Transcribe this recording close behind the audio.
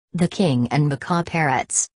The King and Macaw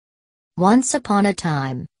Parrots. Once upon a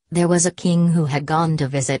time, there was a king who had gone to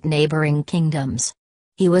visit neighboring kingdoms.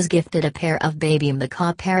 He was gifted a pair of baby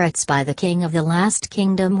macaw parrots by the king of the last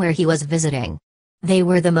kingdom where he was visiting. They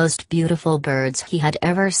were the most beautiful birds he had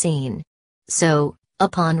ever seen. So,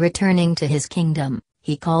 upon returning to his kingdom,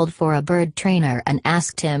 he called for a bird trainer and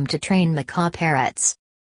asked him to train macaw parrots.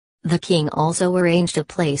 The king also arranged a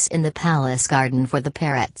place in the palace garden for the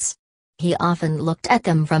parrots. He often looked at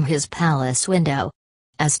them from his palace window.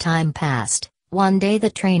 As time passed, one day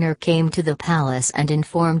the trainer came to the palace and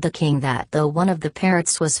informed the king that though one of the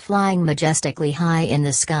parrots was flying majestically high in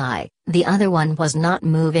the sky, the other one was not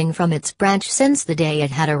moving from its branch since the day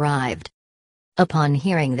it had arrived. Upon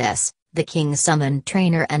hearing this, the king summoned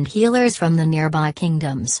trainer and healers from the nearby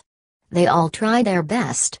kingdoms. They all tried their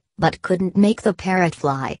best, but couldn't make the parrot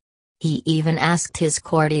fly. He even asked his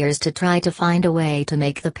courtiers to try to find a way to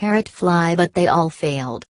make the parrot fly, but they all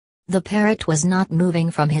failed. The parrot was not moving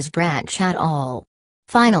from his branch at all.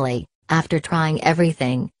 Finally, after trying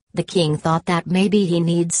everything, the king thought that maybe he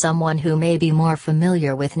needs someone who may be more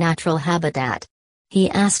familiar with natural habitat. He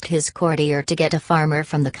asked his courtier to get a farmer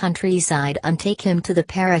from the countryside and take him to the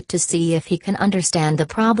parrot to see if he can understand the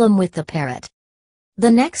problem with the parrot. The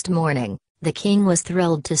next morning, the king was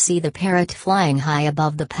thrilled to see the parrot flying high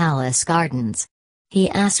above the palace gardens. He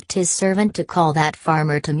asked his servant to call that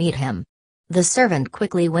farmer to meet him. The servant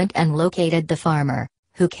quickly went and located the farmer,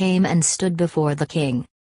 who came and stood before the king.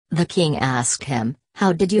 The king asked him,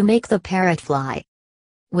 "How did you make the parrot fly?"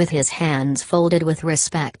 With his hands folded with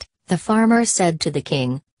respect, the farmer said to the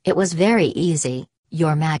king, "It was very easy,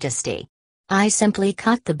 Your Majesty. I simply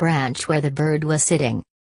cut the branch where the bird was sitting."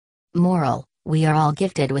 Moral: we are all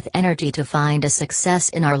gifted with energy to find a success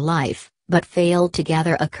in our life, but fail to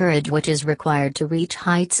gather a courage which is required to reach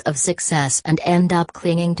heights of success and end up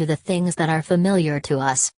clinging to the things that are familiar to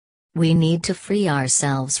us. We need to free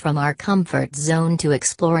ourselves from our comfort zone to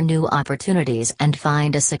explore new opportunities and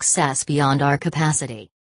find a success beyond our capacity.